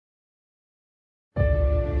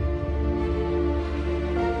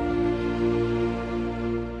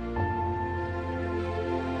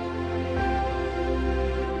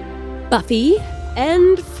Buffy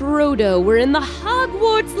and Frodo were in the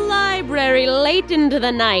Hogwarts library late into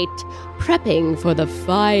the night, prepping for the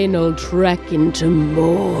final trek into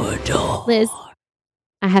Mordor. Liz,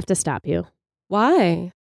 I have to stop you.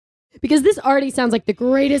 Why? Because this already sounds like the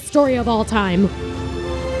greatest story of all time.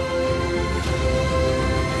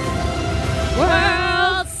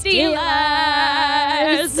 World Stealers!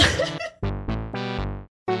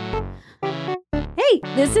 Hey,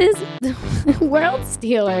 this is World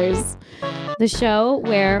Stealers, the show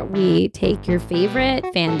where we take your favorite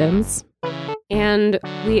fandoms and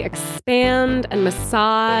we expand and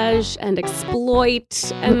massage and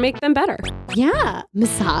exploit and make them better. Yeah,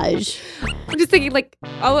 massage. I'm just thinking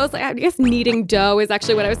I guess kneading dough is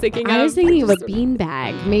actually what I was thinking of. I was thinking of a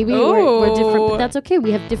beanbag. Maybe we're different, but that's okay.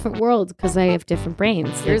 We have different worlds because I have different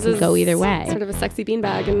brains. Yours can go either way. Sort of a sexy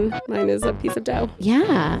beanbag and mine is a piece of dough.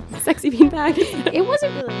 Yeah. Sexy beanbag. It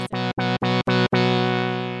wasn't really sexy.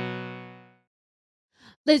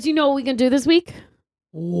 Liz, you know what we can do this week?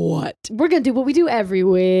 What? We're going to do what we do every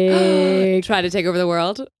week. Try to take over the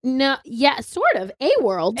world? No, yeah, sort of. A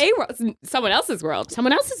world. Someone else's world.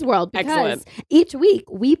 Someone else's world. Because Excellent. Each week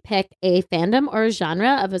we pick a fandom or a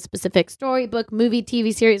genre of a specific storybook, movie,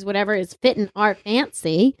 TV series, whatever is fitting our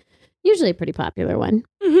fancy. Usually a pretty popular one.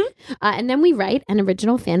 Mm-hmm. And then we write an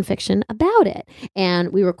original fan fiction about it.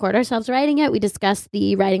 And we record ourselves writing it. We discuss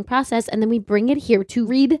the writing process. And then we bring it here to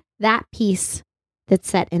read that piece that's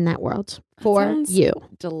set in that world for you.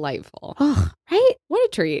 Delightful. Oh, right? What a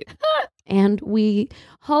treat. And we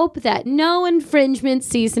hope that no infringement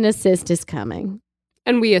cease and assist is coming.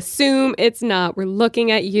 And we assume it's not. We're looking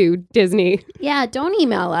at you, Disney. Yeah, don't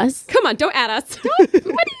email us. Come on, don't add us. What are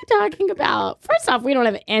you talking about? First off, we don't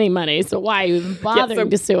have any money, so why are you even bothering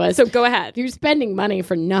to sue us? So go ahead. You're spending money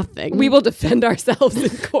for nothing. We will defend ourselves in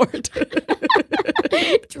court.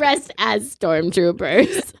 Dressed as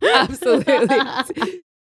stormtroopers. Absolutely.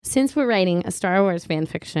 Since we're writing a Star Wars fan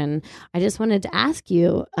fiction, I just wanted to ask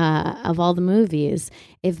you, of all the movies,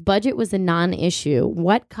 if budget was a non-issue,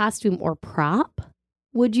 what costume or prop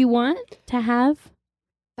would you want to have?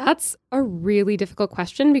 That's a really difficult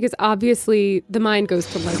question because obviously the mind goes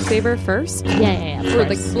to lightsaber first. Yeah. Or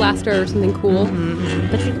like blaster or something cool.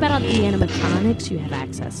 Mm-hmm. But think about all the animatronics you have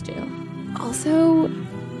access to. Also,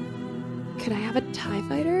 could I have a TIE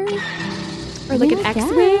fighter? Or like an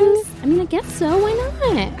X-Wing? I mean, I guess so. Why not?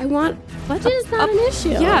 I want... Budget is not an issue.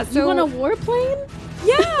 Yeah, so... You want a warplane?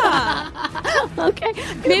 Yeah. Okay.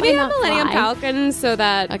 Maybe a Millennium Falcon so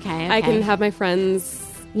that okay. I can have my friends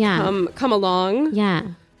come along. Yeah.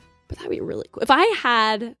 But that'd be really cool. If I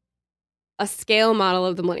had a scale model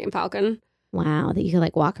of the Millennium Falcon... Wow, that you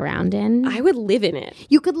could walk around in? I would live in it.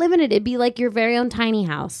 You could live in it. It'd be like your very own tiny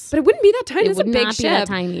house. But it wouldn't be that tiny. It's a big not ship. Be that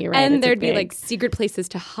tiny, right? And there'd be secret places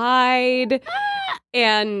to hide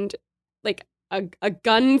and a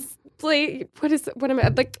gun plate. What am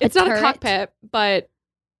I it's not turret? a cockpit, but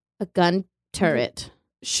a gun turret.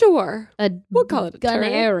 Sure. We'll call it a gun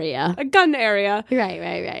turret. area. A gun area.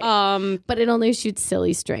 Right. But it only shoots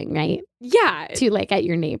silly string, right? Yeah. To at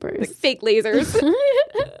your neighbors. Fake lasers.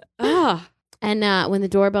 And when the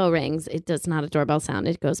doorbell rings, it does not a doorbell sound.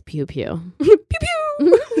 It goes pew pew. Pew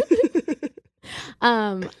pew.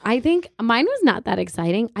 I think mine was not that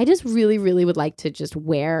exciting. I just really, really would like to just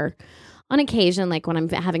wear, on occasion, when I'm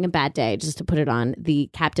having a bad day, just to put it on,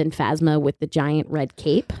 the Captain Phasma with the giant red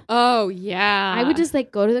cape. Oh, yeah. I would just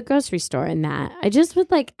go to the grocery store in that. I just would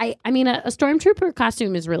I mean, a stormtrooper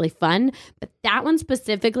costume is really fun, but that one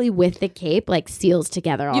specifically with the cape seals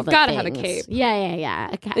together all You've the got to things. have a cape.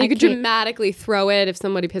 Yeah. You could dramatically throw it if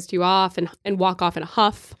somebody pissed you off and walk off in a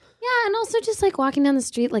huff. Yeah, and also just walking down the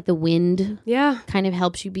street, the wind kind of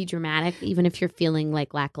helps you be dramatic, even if you're feeling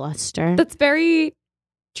lackluster. That's very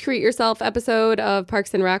treat yourself episode of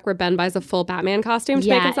Parks and Rec where Ben buys a full Batman costume to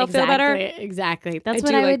make himself feel better. Exactly. That's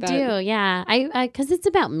what I would do. Yeah. I because it's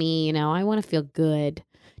about me, I want to feel good.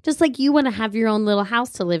 Just like you want to have your own little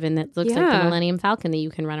house to live in that looks like the Millennium Falcon that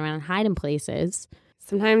you can run around and hide in places.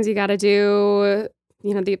 Sometimes you got to do,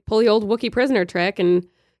 pull the old Wookiee prisoner trick. And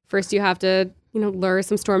first you have to, lure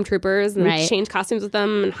some stormtroopers and change costumes with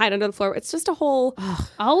them and hide under the floor. It's just a whole...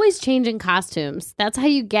 always changing costumes. That's how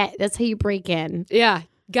you break in. Yeah.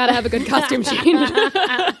 Got to have a good costume change.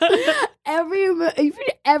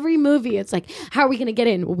 Every movie, it's how are we going to get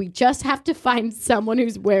in? Well, we just have to find someone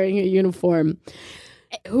who's wearing a uniform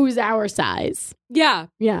who's our size. Yeah.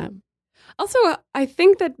 Yeah. Also, I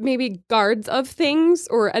think that maybe guards of things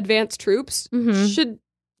or advanced troops should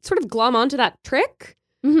sort of glom onto that trick.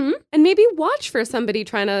 Mm-hmm. And maybe watch for somebody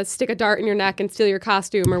trying to stick a dart in your neck and steal your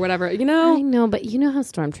costume or whatever, I know, but you know how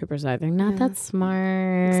stormtroopers are. They're not that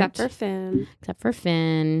smart. Except for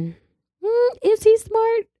Finn. Is he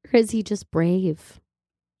smart or is he just brave?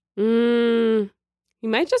 He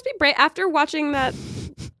might just be brave after watching that.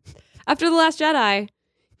 After The Last Jedi,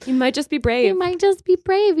 he might just be brave. He might just be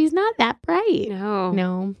brave. He's not that bright.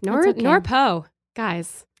 No. Okay. Nor Poe.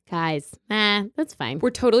 Guys, that's fine. we're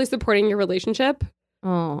totally supporting your relationship.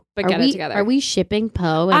 Oh, but get it together. Are we shipping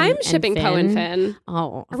Poe? I'm shipping Poe and Finn.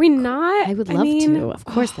 Oh, are we not? I would love to. Of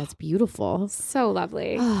course, that's beautiful. So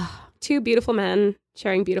lovely. Two beautiful men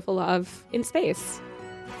sharing beautiful love in space.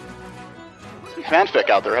 Fanfic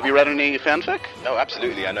out there. Have you read any fanfic? Oh,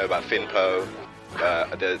 absolutely. I know about Finn Poe.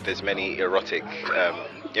 There's many erotic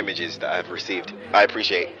images that I've received. I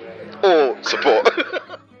appreciate all support.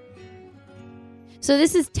 So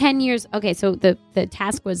this is 10 years. Okay, so the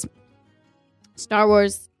task was Star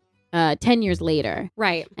Wars 10 years later.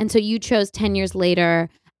 Right. And so you chose 10 years later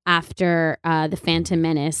after The Phantom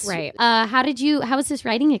Menace. Right. How was this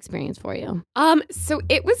writing experience for you? So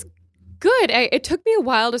it was good. It took me a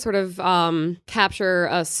while to sort of capture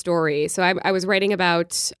a story. So I was writing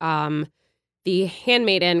about the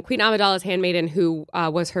handmaiden, Queen Amidala's handmaiden, who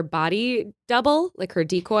was her body double, like her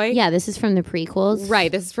decoy. Yeah, this is from the prequels.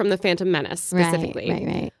 Right. This is from The Phantom Menace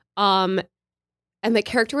specifically. Right. And the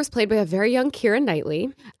character was played by a very young Keira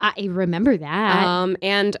Knightley. I remember that.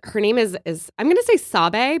 And her name is I'm going to say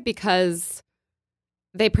Sabe because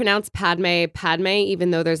they pronounce Padme,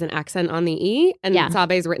 even though there's an accent on the E. And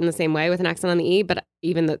Sabe is written the same way with an accent on the E. But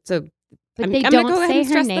even though, I'm going to go ahead and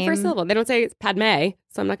stress the first syllable. They don't say Padme,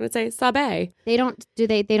 so I'm not going to say Sabe. They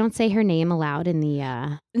don't say her name aloud in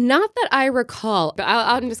the... Not that I recall, but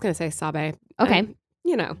I'm just going to say Sabe. Okay.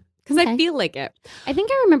 Because I feel like it. I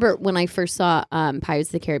think I remember when I first saw Pirates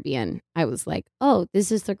of the Caribbean, I was like, oh,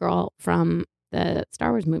 this is the girl from the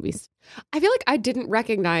Star Wars movies. I feel like I didn't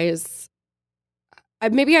recognize...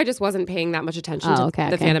 maybe I just wasn't paying that much attention to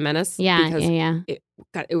The Phantom Menace. Yeah.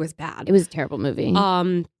 It was bad. It was a terrible movie.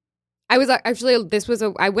 I was actually,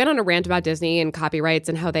 I went on a rant about Disney and copyrights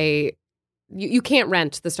and how you can't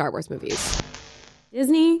rent the Star Wars movies.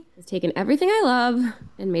 Disney has taken everything I love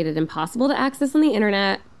and made it impossible to access on the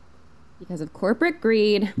internet because of corporate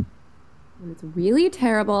greed. And it's really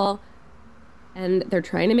terrible. And they're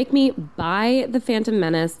trying to make me buy The Phantom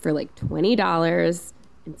Menace for like $20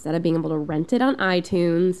 instead of being able to rent it on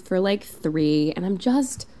iTunes for like $3. And I'm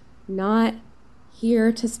just not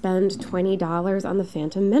here to spend $20 on The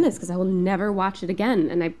Phantom Menace because I will never watch it again.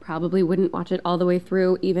 And I probably wouldn't watch it all the way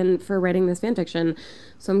through even for writing this fanfiction.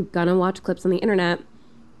 So I'm gonna watch clips on the internet.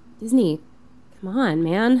 Disney, come on,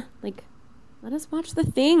 man. Like, let us watch the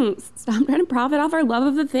things. Stop trying to profit off our love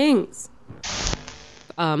of the things.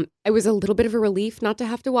 It was a little bit of a relief not to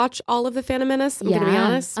have to watch all of The Phantom Menace. I'm going to be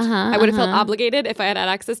honest. I would have felt obligated if I had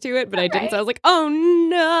access to it, but I didn't. So I was like, oh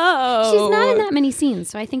no. She's not in that many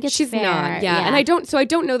scenes, so I think she's fair. Not. Yeah. And I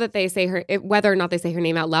don't know that they say whether or not they say her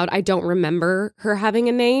name out loud. I don't remember her having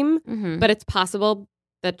a name, but it's possible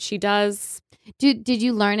that she does. Did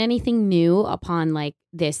you learn anything new upon like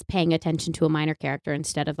this paying attention to a minor character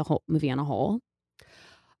instead of the whole movie on a whole?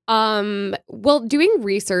 Well, doing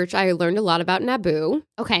research, I learned a lot about Naboo.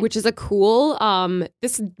 Okay. Which is a cool,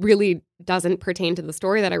 this really doesn't pertain to the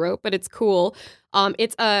story that I wrote, but it's cool.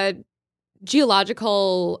 It's a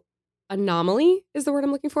geological anomaly is the word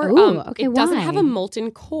I'm looking for. Ooh, okay, it doesn't why? have a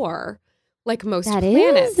molten core like most that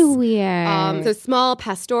planets. That is weird. So small,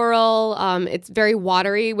 pastoral, it's very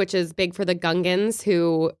watery, which is big for the Gungans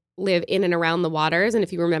who live in and around the waters. And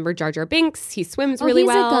if you remember Jar Jar Binks, he swims really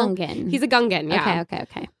well. He's a Gungan, yeah.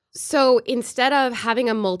 Okay. So instead of having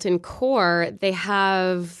a molten core, they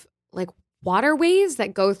have like waterways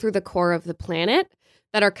that go through the core of the planet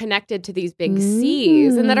that are connected to these big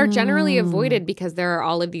seas and that are generally avoided because there are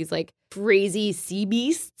all of these like crazy sea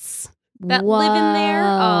beasts that live in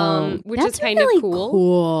there, which That's is kind really of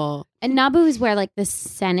cool. And Naboo is where like the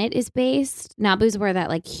Senate is based. Naboo is where that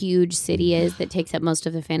like huge city is that takes up most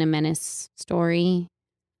of the Phantom Menace story.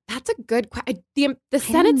 That's a good question. The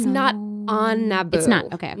Senate's not on Naboo. It's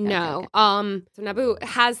not. Okay. No. Okay. So Naboo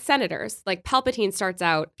has senators. Like Palpatine starts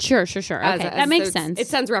out. Sure. Okay. That makes sense. It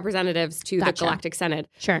sends representatives to the Galactic Senate.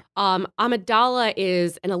 Sure. Amidala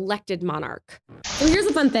is an elected monarch. So here's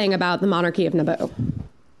a fun thing about the monarchy of Naboo.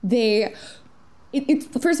 It's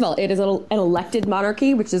first of all, it is an elected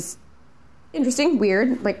monarchy, which is interesting,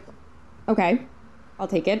 weird. Like, okay, I'll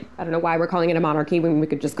take it. I don't know why we're calling it a monarchy when we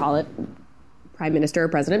could just call it prime minister or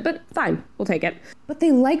president, but fine, we'll take it. But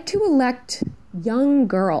they like to elect young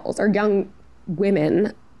girls or young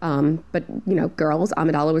women, but, girls.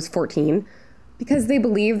 Amidala was 14, because they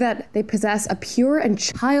believe that they possess a pure and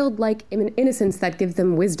childlike innocence that gives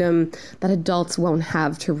them wisdom that adults won't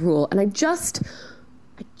have to rule. And I just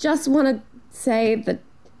want to say that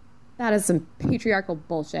That is some patriarchal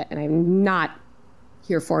bullshit, and I'm not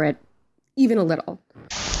here for it, even a little.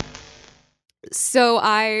 So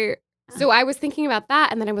I was thinking about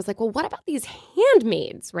that, and then I was like, well, what about these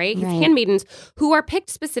handmaids, right? These handmaidens who are picked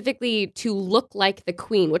specifically to look like the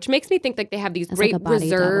queen, which makes me think like they have these great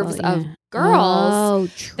reserves of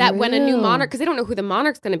girls that when a new monarch, because they don't know who the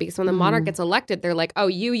monarch's going to be, so when the monarch gets elected, they're like, oh,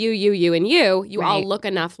 you, and you all look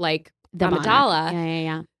enough like Amidala.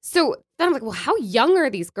 Yeah. So then I'm like, well, how young are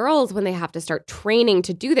these girls when they have to start training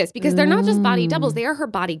to do this? Because they're not just body doubles. They are her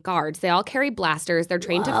bodyguards. They all carry blasters. They're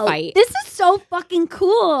trained to fight. This is so fucking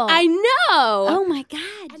cool. I know. Oh, my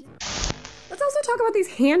God. Let's also talk about these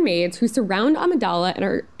handmaids who surround Amidala and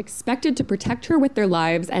are expected to protect her with their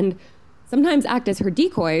lives and sometimes act as her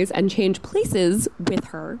decoys and change places with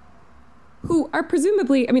her, who are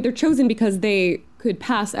presumably, I mean, they're chosen because they could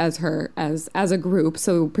pass as her as a group,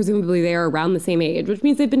 so presumably they are around the same age, which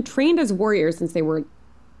means they've been trained as warriors since they were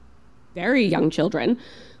very young children,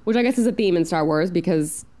 which I guess is a theme in Star Wars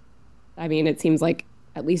because, I mean, it seems like,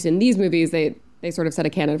 at least in these movies, they sort of set a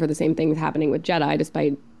canon for the same things happening with Jedi,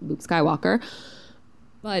 despite Luke Skywalker.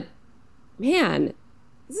 But, man,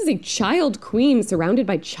 this is a child queen surrounded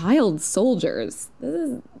by child soldiers. This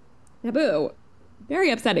is taboo.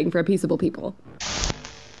 Very upsetting for peaceable people.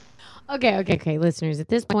 Okay, listeners. At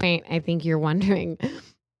this point, I think you're wondering,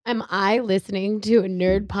 am I listening to a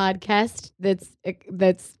nerd podcast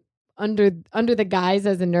that's under the guise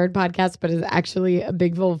as a nerd podcast, but is actually a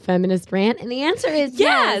big full feminist rant? And the answer is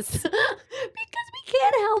yes. Because we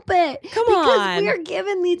can't help it. Because we're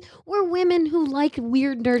given we're women who like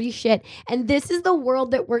weird, nerdy shit. And this is the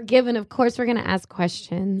world that we're given. Of course, we're going to ask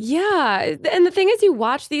questions. Yeah. And the thing is, you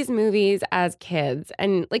watch these movies as kids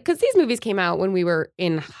and like, because these movies came out when we were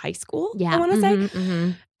in high school, I want to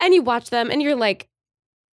say. And you watch them and you're like,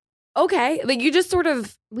 okay, like you just sort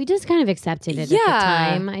of. We just kind of accepted it at the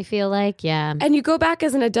time, I feel like. Yeah. And you go back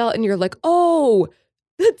as an adult and you're like, oh,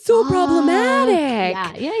 that's so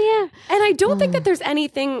problematic. Yeah. And I don't think that there's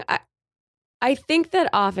anything. I think that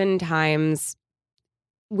oftentimes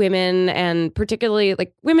women, and particularly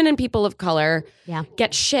like women and people of color,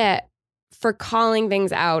 get shit for calling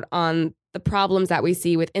things out on the problems that we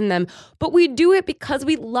see within them. But we do it because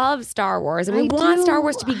we love Star Wars and we want Star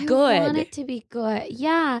Wars to be good. I want it to be good.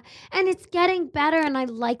 Yeah. And it's getting better and I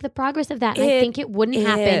like the progress of that. And I think it wouldn't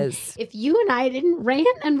happen if you and I didn't rant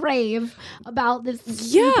and rave about this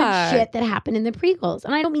stupid shit that happened in the prequels.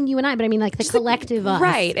 And I don't mean you and I, but I mean like the collective us.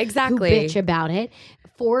 Right, exactly. Who bitch about it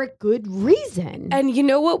for good reason. And you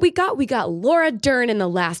know what we got? We got Laura Dern in the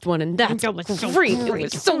last one, and that's great. It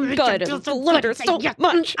was so good. I loved her so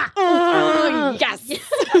much. Oh, yes.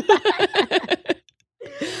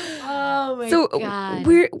 Oh my God.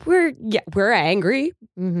 We're angry,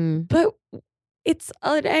 but it's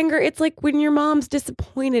an anger. It's like when your mom's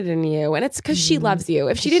disappointed in you, and it's because she loves you.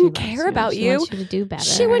 If she didn't care about you, wants you to do better.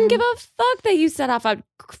 She wouldn't give a fuck that you set off a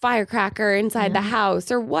firecracker inside the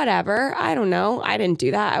house or whatever. I don't know. I didn't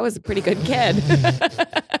do that. I was a pretty good kid.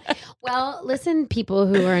 Well, listen, people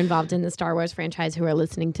who are involved in the Star Wars franchise who are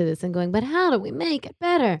listening to this and going, but how do we make it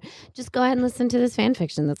better? Just go ahead and listen to this fan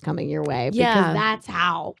fiction that's coming your way. Because that's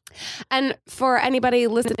how. And for anybody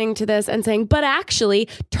listening to this and saying, but actually,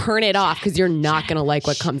 turn it off because you're not going to like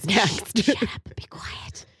what comes next. Shut up. Be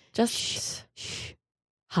quiet. Just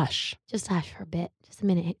hush. Just hush for a bit. Just a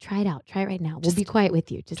minute. Hey, try it out. Try it right now. We'll be quiet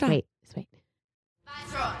with you. Just wait. Just wait.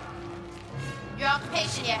 Viceroy, your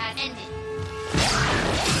occupation here has ended.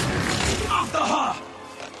 After her!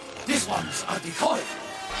 This one's a decoy.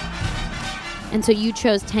 And so you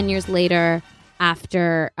chose 10 years later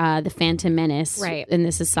after the Phantom Menace. Right. In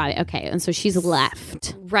the society. Okay. And so she's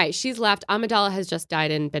left. Right. She's left. Amidala has just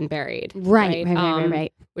died and been buried.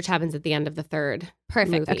 Right. Which happens at the end of the third.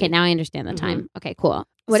 Perfect. movie. Okay. Now I understand the time. Okay, cool.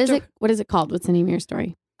 What is it? What is it called? What's the name of your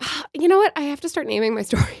story? You know what? I have to start naming my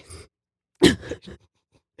stories.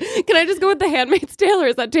 Can I just go with The Handmaid's Tale, or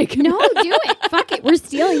is that taken? No, do it. Fuck it. We're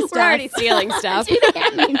stealing stuff. We're already stealing stuff. Do The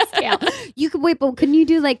Handmaid's Tale. You could wait, but can you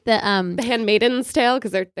do like the Handmaiden's Tale, because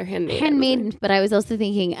they're handmaidens. Handmaidens, but I was also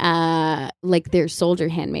thinking like they're soldier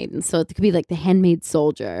handmaidens, so it could be like the handmaid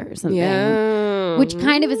soldier or something. Yeah. Which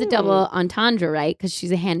kind of is a double entendre, right? Because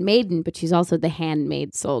she's a handmaiden, but she's also the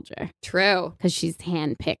handmaid soldier. True. Because she's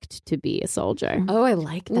handpicked to be a soldier. Oh, I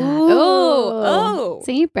like that. Ooh. Oh.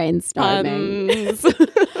 See, brainstorming.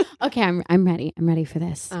 Okay, I'm ready. I'm ready for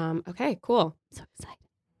this. Okay, cool. So excited.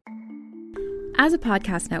 As a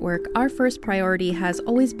podcast network, our first priority has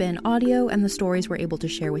always been audio and the stories we're able to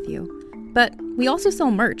share with you. But we also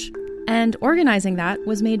sell merch, and organizing that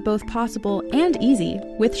was made both possible and easy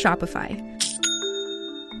with Shopify.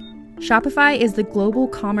 Shopify is the global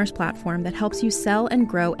commerce platform that helps you sell and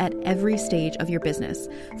grow at every stage of your business.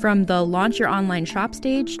 From the launch your online shop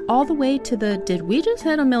stage, all the way to the did we just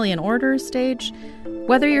hit 1 million orders stage?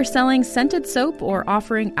 Whether you're selling scented soap or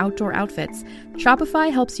offering outdoor outfits,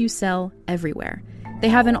 Shopify helps you sell everywhere. They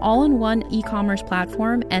have an all-in-one e-commerce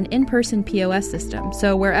platform and in-person POS system,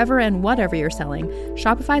 so wherever and whatever you're selling,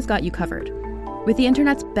 Shopify's got you covered. With the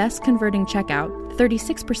internet's best converting checkout,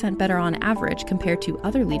 36% better on average compared to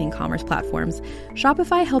other leading commerce platforms,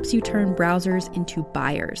 Shopify helps you turn browsers into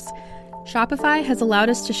buyers. Shopify has allowed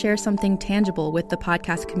us to share something tangible with the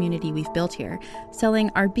podcast community we've built here, selling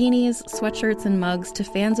our beanies, sweatshirts, and mugs to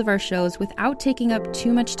fans of our shows without taking up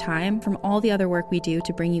too much time from all the other work we do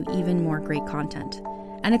to bring you even more great content.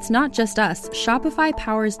 And it's not just us. Shopify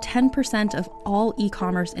powers 10% of all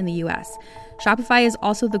e-commerce in the US. Shopify is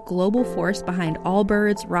also the global force behind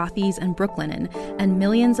Allbirds, Rothy's, and Brooklinen, and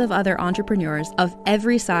millions of other entrepreneurs of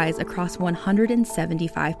every size across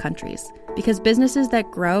 175 countries. Because businesses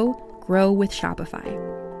that grow with Shopify.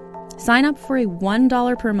 Sign up for a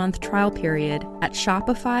 $1 per month trial period at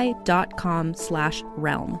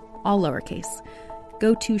shopify.com/realm, all lowercase.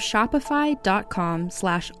 Go to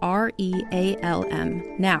shopify.com/REALM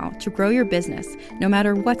now to grow your business, no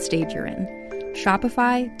matter what stage you're in.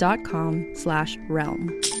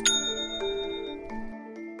 Shopify.com/realm.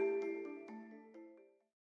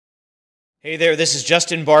 Hey there, this is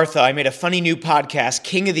Justin Bartha. I made a funny new podcast,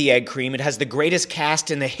 King of the Egg Cream. It has the greatest cast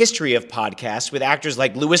in the history of podcasts with actors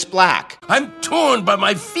like Louis Black. I'm torn by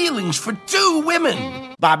my feelings for two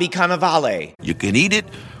women. Bobby Cannavale. You can eat it,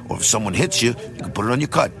 or if someone hits you, you can put it on your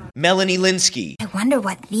cut. Melanie Linsky. I wonder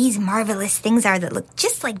what these marvelous things are that look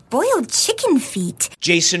just like boiled chicken feet.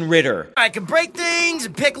 Jason Ritter. I can break things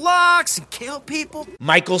and pick locks and kill people.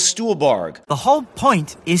 Michael Stuhlbarg. The whole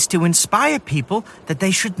point is to inspire people that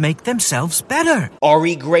they should make themselves better.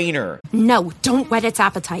 Ari Grainer. No, don't whet its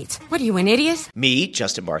appetite. What are you, an idiot? Me,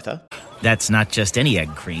 Justin Bartha. That's not just any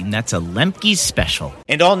egg cream, that's a Lemke's special.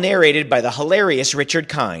 And all narrated by the hilarious Richard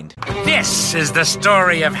Kind. This is the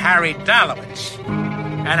story of Harry Dalowitz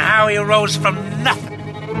and how he rose from nothing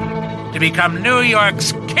to become New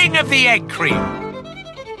York's King of the Egg Cream.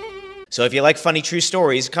 So if you like funny true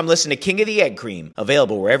stories, come listen to King of the Egg Cream,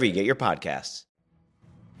 available wherever you get your podcasts.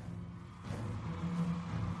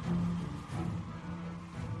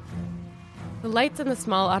 The lights in the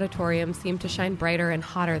small auditorium seemed to shine brighter and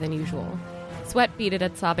hotter than usual. Sweat beaded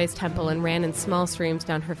at Sabe's temple and ran in small streams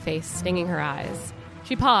down her face, stinging her eyes.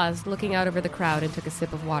 She paused, looking out over the crowd, and took a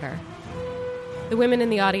sip of water. The women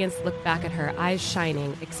in the audience looked back at her, eyes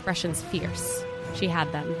shining, expressions fierce. She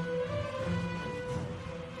had them.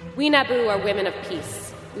 We Naboo are women of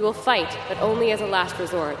peace. We will fight, but only as a last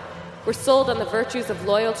resort. We're sold on the virtues of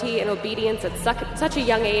loyalty and obedience at such a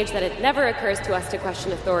young age that it never occurs to us to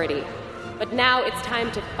question authority. But now it's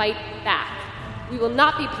time to fight back. We will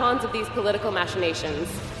not be pawns of these political machinations.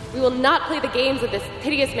 We will not play the games of this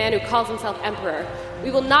hideous man who calls himself emperor.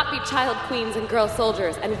 We will not be child queens and girl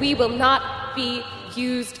soldiers, and we will not be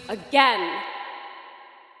used again.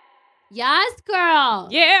 Yes, girl.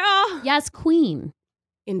 Yeah. Yes, queen.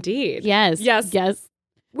 Indeed. Yes. Yes. Yes.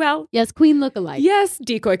 Well. Yes, queen lookalike. Yes,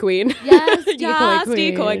 decoy queen. Yes, decoy yes,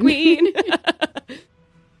 queen. Decoy queen.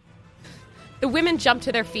 The women jumped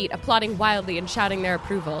to their feet, applauding wildly and shouting their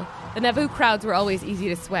approval. The Naboo crowds were always easy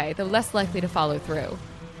to sway, though less likely to follow through.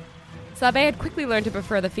 Sabe had quickly learned to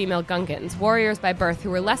prefer the female Gungans, warriors by birth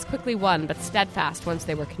who were less quickly won but steadfast once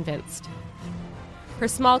they were convinced. Her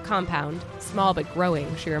small compound, small but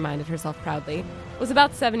growing, she reminded herself proudly, was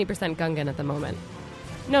about 70% Gungan at the moment.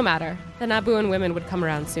 No matter, the Nabooan women would come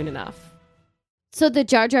around soon enough. So the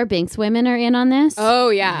Jar Jar Binks women are in on this? Oh,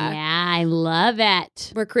 yeah. Yeah, I love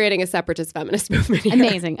it. We're creating a separatist feminist movement here.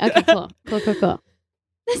 Amazing. Okay, cool. Cool.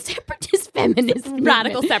 The separatist feminist movement.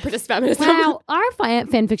 Radical separatist feminism. Wow, our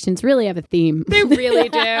fan fictions really have a theme. They really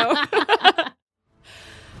do.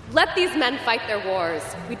 Let these men fight their wars.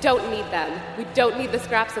 We don't need them. We don't need the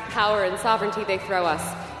scraps of power and sovereignty they throw us.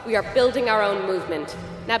 We are building our own movement.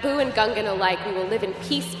 Naboo and Gungan alike, we will live in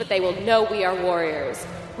peace, but they will know we are warriors.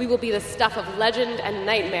 We will be the stuff of legend and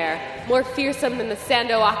nightmare, more fearsome than the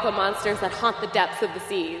Sando aqua monsters that haunt the depths of the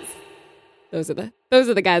seas. Those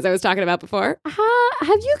are the guys I was talking about before.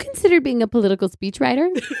 Have you considered being a political speechwriter?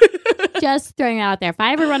 Just throwing it out there. If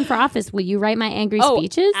I ever run for office, will you write my angry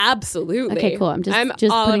speeches? Absolutely. Okay, cool. I'm just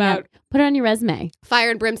all putting about put it on your resume.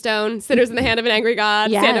 Fire and brimstone, sinners in the hand of an angry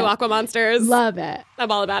god, Sando aqua monsters. Love it.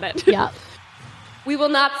 I'm all about it. Yep. We will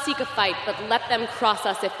not seek a fight, but let them cross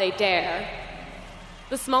us if they dare.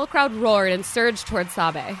 The small crowd roared and surged towards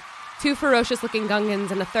Sabe. 2 ferocious-looking Gungans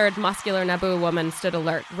and a third muscular Naboo woman stood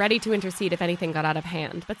alert, ready to intercede if anything got out of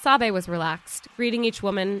hand. But Sabe was relaxed, greeting each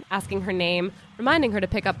woman, asking her name, reminding her to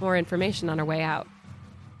pick up more information on her way out.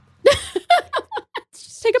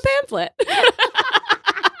 Just take a pamphlet.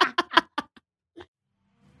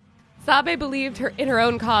 Sabe believed in her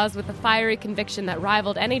own cause with a fiery conviction that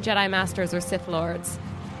rivaled any Jedi Masters or Sith Lords.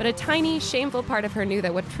 But a tiny, shameful part of her knew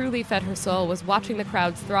that what truly fed her soul was watching the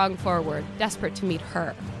crowds throng forward, desperate to meet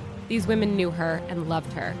her. These women knew her and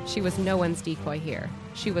loved her. She was no one's decoy here.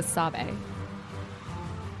 She was Sabe.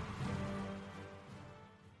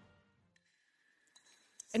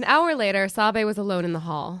 An hour later, Sabe was alone in the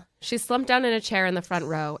hall. She slumped down in a chair in the front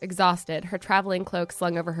row, exhausted, her traveling cloak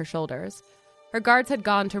slung over her shoulders. Her guards had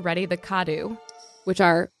gone to ready the Kadu, which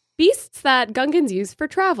are beasts that Gungans use for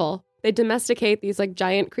travel. They domesticate these like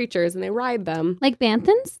giant creatures and they ride them. Like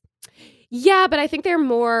banthans? Yeah, but I think they're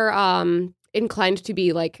more inclined to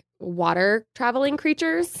be like water traveling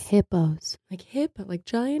creatures. Hippos. Like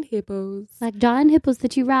giant hippos. Like giant hippos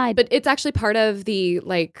that you ride. But it's actually part of the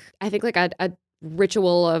I think a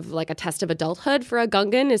ritual of like a test of adulthood for a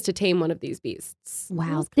Gungan is to tame one of these beasts.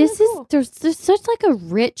 Wow. This is cool. There's such like a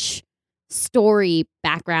rich story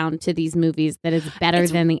background to these movies that is better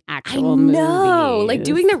than the actual movie. No, like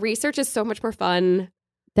doing the research is so much more fun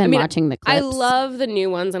than watching the clips. I love the new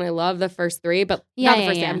ones and I love the first 3, but not the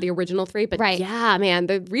first 3, the original 3. But yeah, man,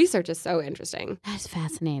 the research is so interesting. That's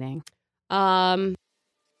fascinating. Her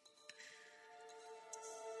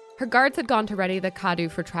guards had gone to ready the Kadu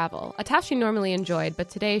for travel, a task she normally enjoyed, but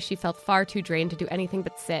today she felt far too drained to do anything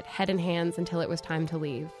but sit, head in hands, until it was time to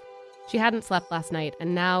leave. She hadn't slept last night,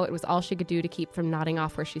 and now it was all she could do to keep from nodding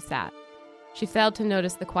off where she sat. She failed to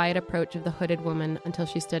notice the quiet approach of the hooded woman until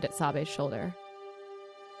she stood at Sabe's shoulder.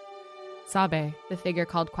 Sabe, the figure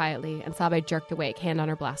called quietly, and Sabe jerked awake, hand on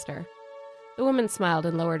her blaster. The woman smiled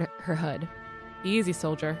and lowered her hood. Easy,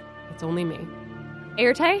 soldier. It's only me.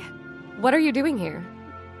 Airte, what are you doing here?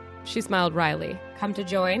 She smiled wryly. Come to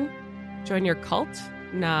join? Join your cult?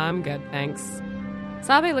 Nah, I'm good, thanks.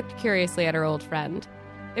 Sabe looked curiously at her old friend.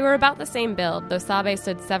 They were about the same build, though Sabe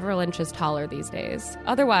stood several inches taller these days.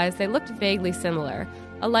 Otherwise, they looked vaguely similar,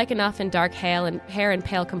 alike enough in dark hair and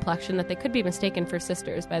pale complexion that they could be mistaken for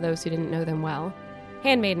sisters by those who didn't know them well.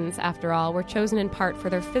 Handmaidens, after all, were chosen in part for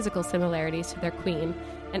their physical similarities to their queen,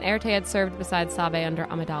 and Airte had served beside Sabe under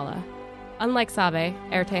Amidala. Unlike Sabe,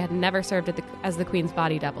 Airte had never served as the queen's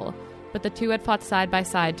body double, but the two had fought side by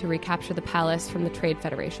side to recapture the palace from the Trade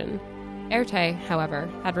Federation. Airte, however,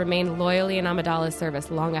 had remained loyally in Amidala's service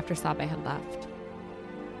long after Sabe had left.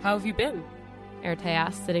 How have you been? Airte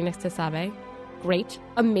asked, sitting next to Sabe. Great.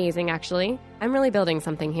 Amazing, actually. I'm really building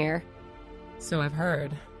something here. So I've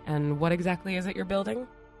heard. And what exactly is it you're building?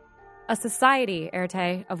 A society,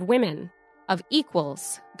 Airte, of women. Of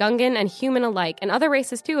equals. Gungan and human alike, and other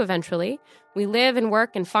races too, eventually. We live and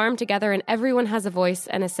work and farm together, and everyone has a voice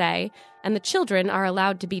and a say, and the children are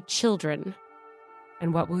allowed to be children.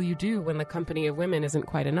 And what will you do when the company of women isn't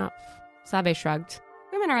quite enough? Sabe shrugged.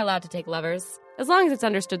 Women are allowed to take lovers, as long as it's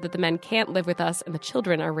understood that the men can't live with us and the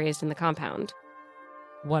children are raised in the compound.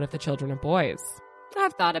 What if the children are boys?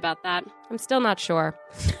 I've thought about that. I'm still not sure.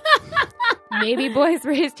 Maybe boys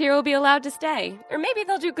raised here will be allowed to stay. Or maybe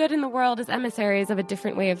they'll do good in the world as emissaries of a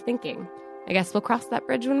different way of thinking. I guess we'll cross that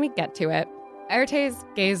bridge when we get to it. Airte's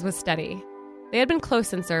gaze was steady. They had been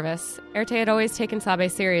close in service. Airte had always taken Sabe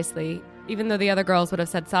seriously, even though the other girls would have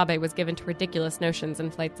said Sabe was given to ridiculous notions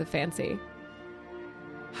and flights of fancy.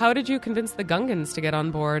 How did you convince the Gungans to get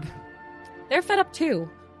on board? They're fed up too.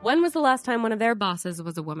 When was the last time one of their bosses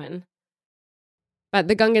was a woman? But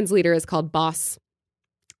the Gungans' leader is called Boss.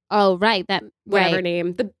 Oh, right. That whatever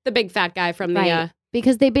name. The big fat guy from the...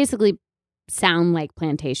 Because they basically sound like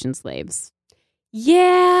plantation slaves.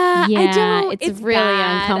 Yeah, I don't. It's really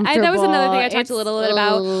bad. uncomfortable. That was another thing I talked a little bit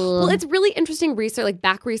about. Well, it's really interesting research, like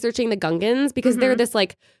back researching the Gungans, because they're this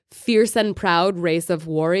like fierce and proud race of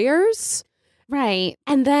warriors. Right.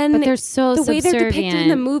 And then but they're so the way subservient. they're depicted in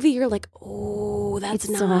the movie, you're like, oh, that's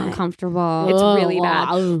it's not so uncomfortable. It's really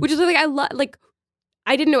bad. Which is like I love. Like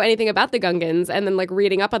I didn't know anything about the Gungans, and then like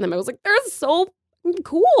reading up on them, I was like, they're so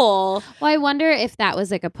cool. Well, I wonder if that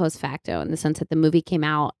was like a post facto in the sense that the movie came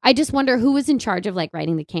out. I just wonder who was in charge of like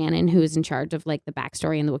writing the canon, who was in charge of like the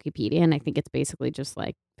backstory in the Wikipedia, and I think it's basically just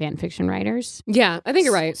like fan fiction writers. Yeah, I think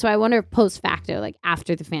you're right. So I wonder if post facto, like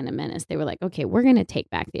after the Phantom Menace, they were like, okay, we're gonna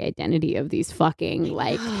take back the identity of these fucking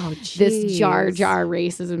like this Jar Jar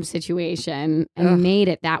racism situation and made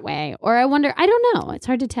it that way. Or I wonder, I don't know. It's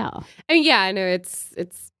hard to tell. I mean, yeah, I know it's.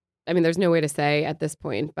 I mean, there's no way to say at this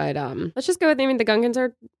point, but let's just go with. I mean, the Gungans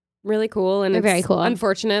are really cool, and they're very cool.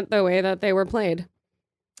 Unfortunate the way that they were played.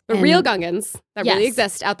 But real Gungans that really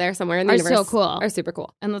exist out there somewhere in the universe so cool. are super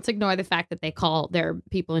cool. And let's ignore the fact that they call their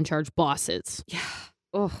people in charge bosses.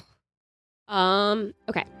 Yeah.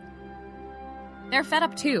 Okay. They're fed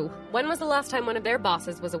up too. When was the last time one of their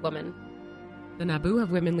bosses was a woman? The Naboo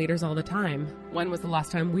have women leaders all the time. When was the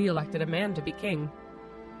last time we elected a man to be king?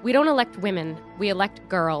 We don't elect women. We elect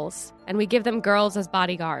girls. And we give them girls as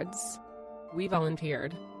bodyguards. We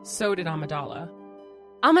volunteered. So did Amidala.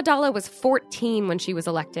 Amidala was 14 when she was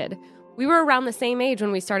elected. We were around the same age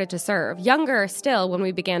when we started to serve. Younger still when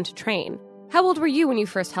we began to train. How old were you when you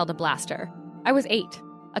first held a blaster? I was 8.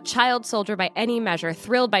 A child soldier by any measure,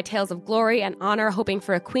 thrilled by tales of glory and honor, hoping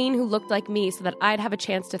for a queen who looked like me so that I'd have a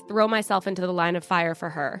chance to throw myself into the line of fire for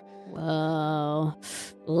her. Whoa.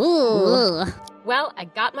 Ooh. Well, I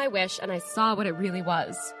got my wish and I saw what it really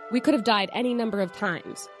was. We could have died any number of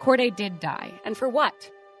times. Corday did die. And for what?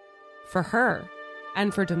 For her.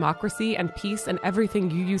 And for democracy and peace and everything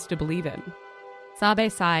you used to believe in. Sabe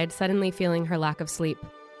sighed, suddenly feeling her lack of sleep.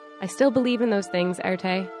 I still believe in those things,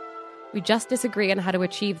 Erte. We just disagree on how to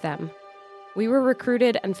achieve them. We were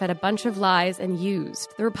recruited and fed a bunch of lies and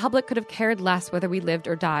used. The Republic could have cared less whether we lived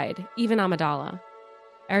or died, even Amidala.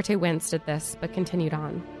 Erte winced at this, but continued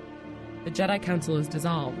on. The Jedi Council is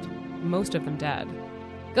dissolved. Most of them dead.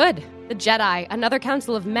 Good. The Jedi, another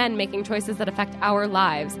council of men making choices that affect our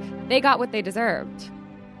lives. They got what they deserved.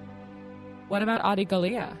 What about Adi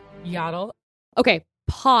Gallia? Yaddle? Okay,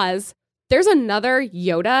 pause. There's another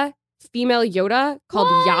Yoda, female Yoda, called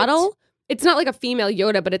Yaddle. It's not like a female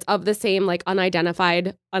Yoda, but it's of the same like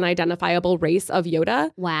unidentifiable race of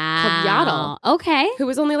Yoda. Wow. Called Yaddle. Okay. Who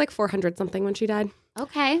was only like 400 something when she died.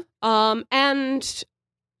 Okay. And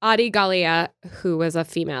Adi Gallia, who was a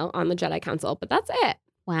female on the Jedi Council, but that's it.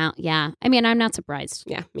 Wow. Yeah. I mean, I'm not surprised.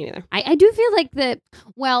 Yeah, me neither. I do feel like that,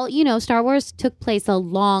 well, Star Wars took place a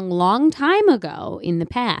long, long time ago in the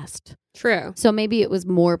past. True. So maybe it was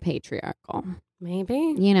more patriarchal.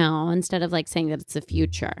 Maybe. Instead of like saying that it's the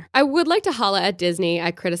future. I would like to holla at Disney. I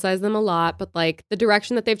criticize them a lot, but like the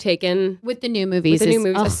direction that they've taken with the new movies,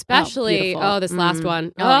 especially this last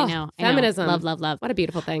one. I know. Feminism. Love. What a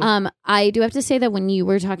beautiful thing. I do have to say that when you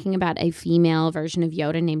were talking about a female version of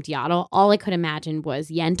Yoda named Yaddle, all I could imagine was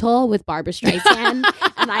Yentl with Barbra Streisand.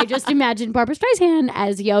 And I just imagined Barbra Streisand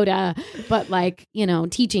as Yoda, but like,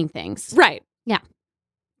 teaching things. Right. Yeah.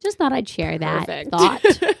 Just thought I'd share that thought.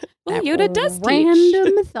 Well, Yoda does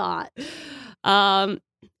random thought.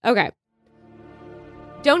 Okay.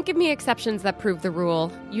 Don't give me exceptions that prove the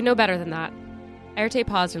rule. You know better than that. Erte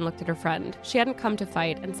paused and looked at her friend. She hadn't come to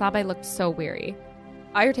fight, and Sabe looked so weary.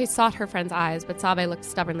 Erte sought her friend's eyes, but Sabe looked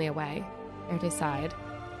stubbornly away. Erte sighed.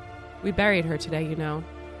 We buried her today,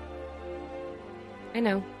 I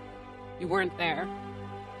know. You weren't there.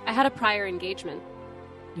 I had a prior engagement.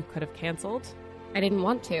 You could have canceled? I didn't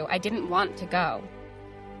want to. I didn't want to go.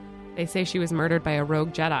 They say she was murdered by a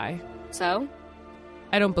rogue Jedi. So?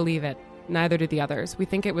 I don't believe it. Neither do the others. We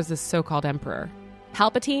think it was this so-called emperor.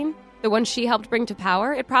 Palpatine? The one she helped bring to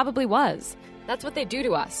power? It probably was. That's what they do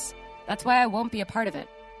to us. That's why I won't be a part of it.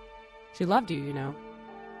 She loved you,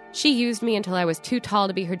 She used me until I was too tall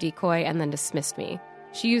to be her decoy and then dismissed me.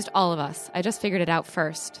 She used all of us. I just figured it out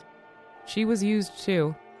first. She was used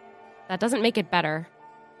too. That doesn't make it better.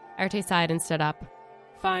 Erte sighed and stood up.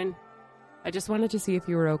 Fine. I just wanted to see if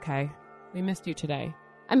you were okay. We missed you today.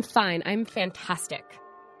 I'm fine. I'm fantastic.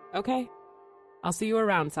 Okay. I'll see you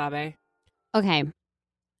around, Sabe. Okay.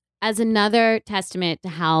 As another testament to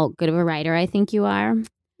how good of a writer I think you are,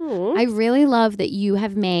 I really love that you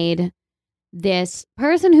have made this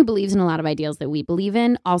person who believes in a lot of ideals that we believe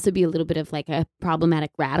in also be a little bit of like a problematic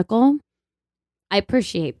radical. I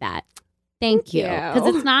appreciate that. Thank you.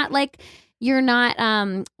 Because it's not like you're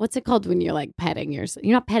not, what's it called when you're like you're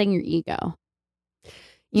not petting your ego.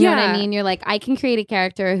 You know what I mean? You're like, I can create a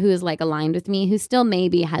character who is like aligned with me, who still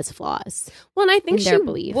maybe has flaws. Well, and I think she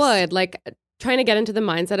beliefs. would, like, trying to get into the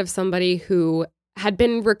mindset of somebody who had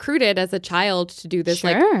been recruited as a child to do this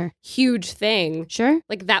like huge thing. Sure.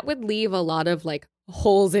 Like that would leave a lot of like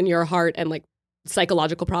holes in your heart and like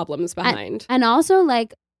psychological problems behind. And also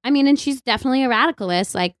like, I mean, and she's definitely a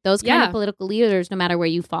radicalist. Like those kind of political leaders, no matter where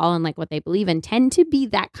you fall and like what they believe in, tend to be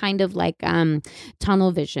that kind of like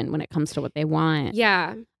tunnel vision when it comes to what they want.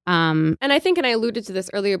 Yeah. And I think, and I alluded to this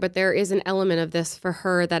earlier, but there is an element of this for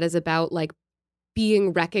her that is about like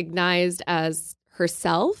being recognized as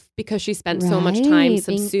herself because she spent so much time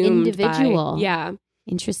subsumed individual. By,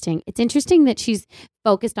 Interesting. It's interesting that she's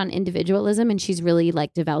focused on individualism and she's really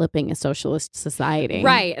like developing a socialist society.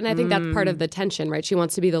 Right. And I think that's part of the tension, right? She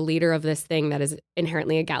wants to be the leader of this thing that is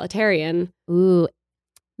inherently egalitarian. Ooh,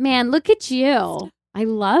 man, look at you. I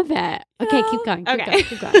love it. Okay, keep going.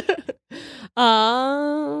 Keep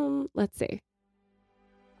going. Let's see.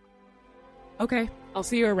 Okay, I'll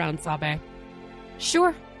see you around, Sabe.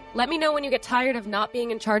 Sure. Let me know when you get tired of not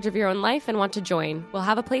being in charge of your own life and want to join. We'll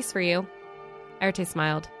have a place for you. Erte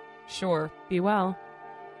smiled. Sure, be well.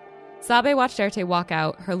 Sabe watched Erte walk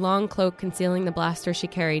out, her long cloak concealing the blaster she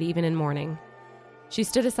carried even in mourning. She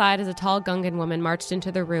stood aside as a tall Gungan woman marched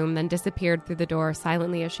into the room, then disappeared through the door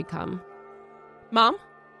silently as she come. Mom,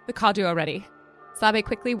 the kadu are ready. Sabe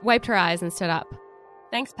quickly wiped her eyes and stood up.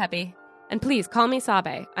 Thanks, Peppy. And please, call me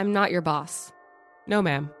Sabe. I'm not your boss. No,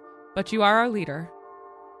 ma'am, but you are our leader.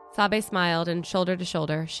 Sabe smiled, and shoulder to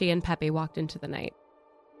shoulder, she and Peppy walked into the night.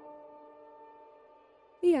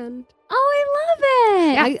 The end. Oh, I love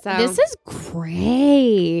it. Yeah, This is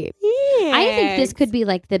great. Yeah. I think this could be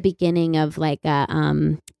like the beginning of like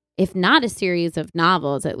a, if not a series of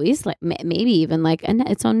novels, at least like maybe even like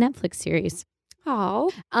its own Netflix series.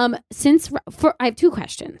 Oh. I have two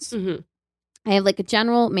questions. Mm-hmm. I have like a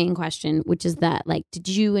general main question, which is that like, did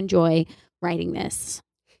you enjoy writing this?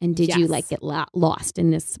 And did you like get lost in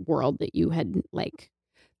this world that you had like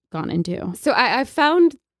gone into? So I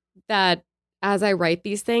found that as I write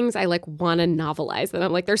these things, I like want to novelize them.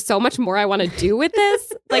 I'm like, there's so much more I want to do with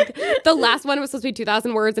this. Like the last one was supposed to be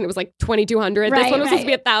 2,000 words and it was like 2,200. This one was supposed to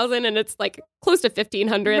be 1,000 and it's like close to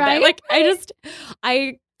 1,500. Right.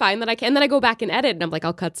 I find that I can. And then I go back and edit and I'm like,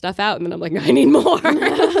 I'll cut stuff out. And then I'm like, I need more.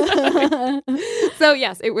 So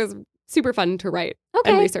yes, it was super fun to write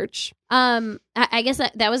and research. I guess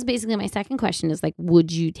that was basically my second question is like,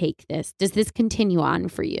 would you take this? Does this continue on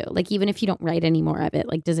for you? Like, even if you don't write any more of it,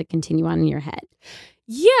 like, does it continue on in your head?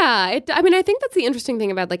 Yeah. I think that's the interesting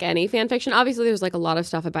thing about like any fan fiction. Obviously, there's like a lot of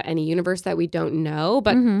stuff about any universe that we don't know,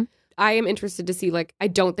 but I am interested to see, like, I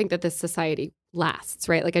don't think that this society lasts,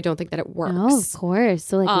 right? Like, I don't think that it works. Oh, of course.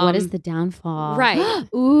 So, like, what is the downfall? Right.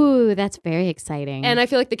 Ooh, that's very exciting. And I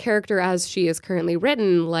feel like the character as she is currently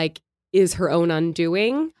written, like, is her own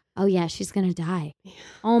undoing. Oh, yeah, she's going to die.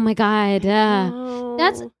 Oh, my God.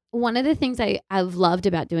 That's one of the things I've loved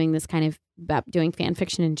about doing this about doing fan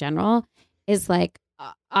fiction in general is, like,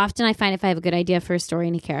 often I find if I have a good idea for a story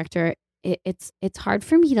and a character, it's hard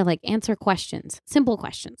for me to, like, answer questions, simple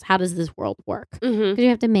questions. How does this world work? Because you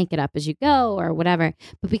have to make it up as you go or whatever.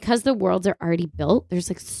 But because the worlds are already built, there's,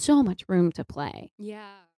 like, so much room to play. Yeah.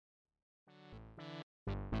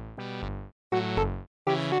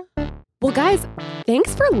 Well, guys,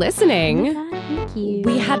 thanks for listening. Oh my God, thank you.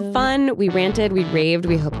 We had fun. We ranted. We raved.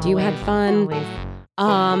 We hoped you had fun.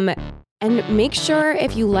 And make sure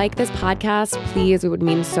if you like this podcast, please, it would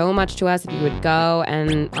mean so much to us if you would go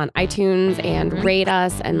and on iTunes and rate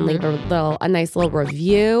us and leave a nice little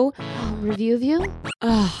review. Review?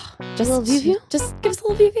 Just a little review? Just give us a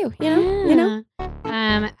little review, you know?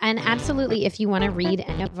 And absolutely, if you want to read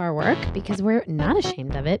any of our work, because we're not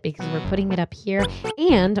ashamed of it, because we're putting it up here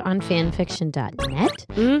and on fanfiction.net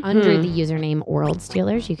under the username World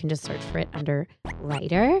Stealers. You can just search for it under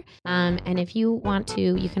writer. And if you want to,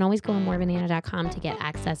 you can always go on morebanana.com to get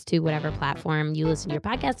access to whatever platform you listen to your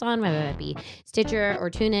podcast on, whether that be Stitcher or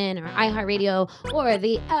TuneIn or iHeartRadio or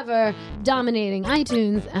the ever dominating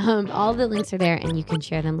iTunes. All the links are there, and you can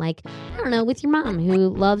share them, like, I don't know, with your mom who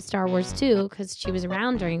loves Star Wars too, because she was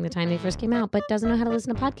around during the time they first came out, but doesn't know how to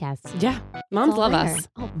listen to podcasts. Yeah. Moms love us.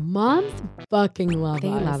 Oh, moms fucking love us. They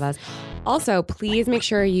love us. Also, please make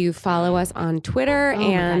sure you follow us on Twitter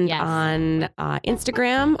and on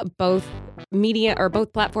Instagram. Both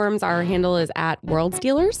platforms, our handle is at World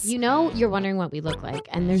Stealers. You know, you're wondering what we look like,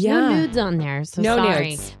 and there's no nudes on there, so no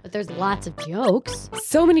sorry. Nudes. But there's lots of jokes.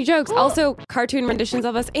 So many jokes. Also, cartoon renditions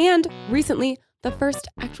of us, and recently, the first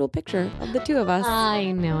actual picture of the two of us.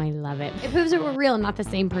 I know, I love it. It proves that we're real, not the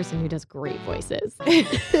same person who does great voices.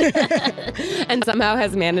 And somehow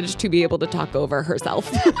has managed to be able to talk over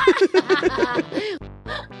herself.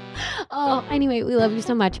 Oh, anyway, we love you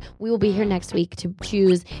so much. We will be here next week to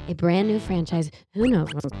choose a brand new franchise. Who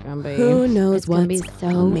knows what's going to be? Who knows what's going to be so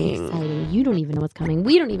coming. exciting. You don't even know what's coming.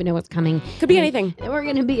 We don't even know what's coming. Could be anything. We're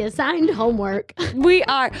going to be assigned homework. We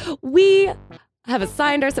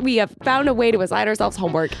have found a way to assign ourselves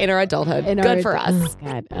homework in our adulthood. Good for us. Oh,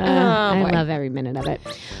 God. I love every minute of it.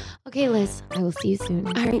 Okay, Liz, I will see you soon.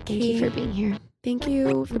 All right, Thank you for being here. Thank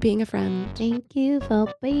you for being a friend. Thank you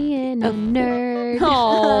for being a nerd.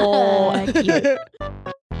 Oh, cute.